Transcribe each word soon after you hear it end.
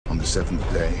the seventh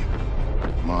day,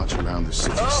 march around the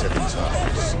city 7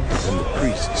 times. Then the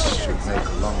priests should make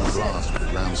a long blast with the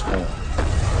ram's horn.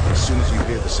 As soon as you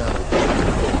hear the sound of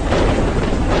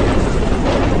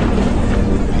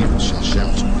the people shall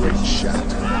shout a great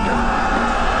shout.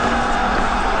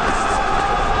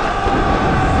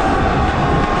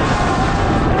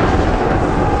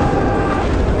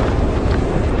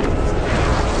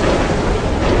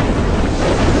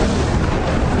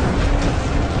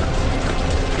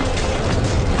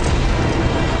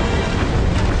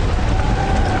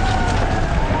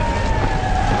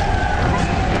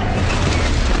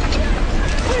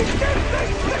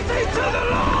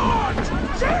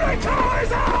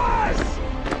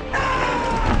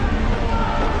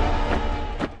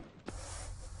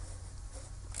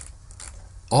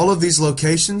 All of these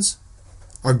locations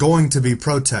are going to be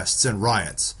protests and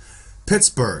riots.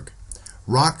 Pittsburgh,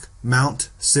 Rock Mount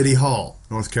City Hall,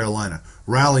 North Carolina.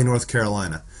 Raleigh, North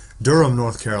Carolina. Durham,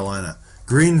 North Carolina.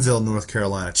 Greenville, North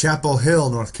Carolina. Chapel Hill,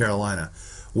 North Carolina.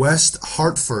 West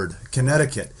Hartford,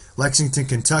 Connecticut. Lexington,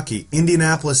 Kentucky.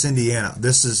 Indianapolis, Indiana.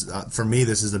 This is, for me,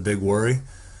 this is a big worry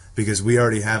because we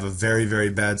already have a very, very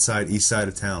bad side, east side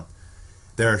of town.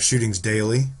 There are shootings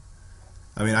daily.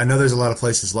 I mean, I know there's a lot of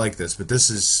places like this, but this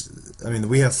is, I mean,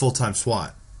 we have full-time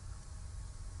SWAT.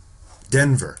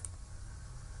 Denver,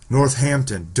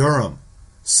 Northampton, Durham,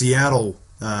 Seattle,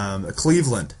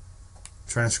 Cleveland. I'm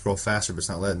trying to scroll faster, but it's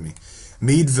not letting me.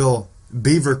 Meadville,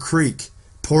 Beaver Creek,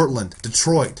 Portland,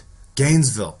 Detroit,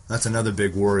 Gainesville. That's another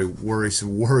big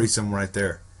worrisome right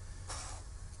there.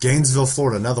 Gainesville,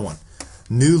 Florida, another one.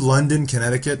 New London,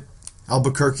 Connecticut,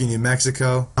 Albuquerque, New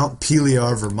Mexico, Mount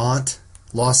Peliar, Vermont,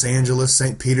 Los Angeles,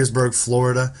 St. Petersburg,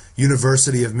 Florida,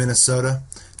 University of Minnesota,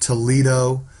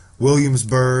 Toledo,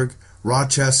 Williamsburg,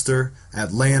 Rochester,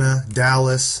 Atlanta,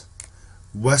 Dallas,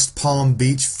 West Palm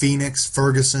Beach, Phoenix,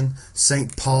 Ferguson,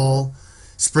 St. Paul,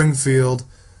 Springfield,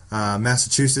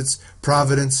 Massachusetts,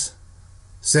 Providence,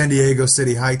 San Diego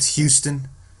City Heights, Houston,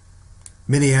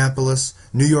 Minneapolis,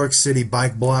 New York City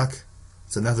Bike Block.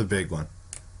 It's another big one.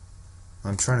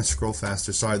 I'm trying to scroll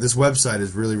faster. Sorry, this website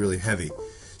is really, really heavy.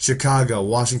 Chicago,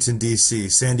 Washington, D.C.,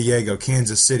 San Diego,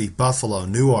 Kansas City, Buffalo,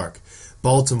 Newark,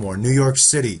 Baltimore, New York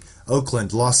City,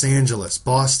 Oakland, Los Angeles,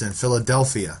 Boston,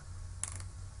 Philadelphia.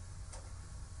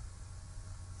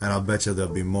 And I'll bet you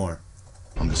there'll be more.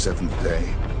 On the 7th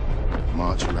day,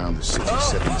 march around the city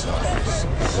 7 times.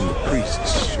 Then the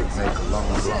priests should make a long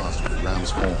blast with the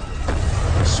ram's horn.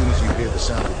 As soon as you hear the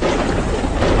sound of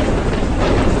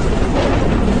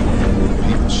the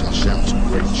people shall shout a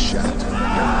great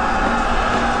shout.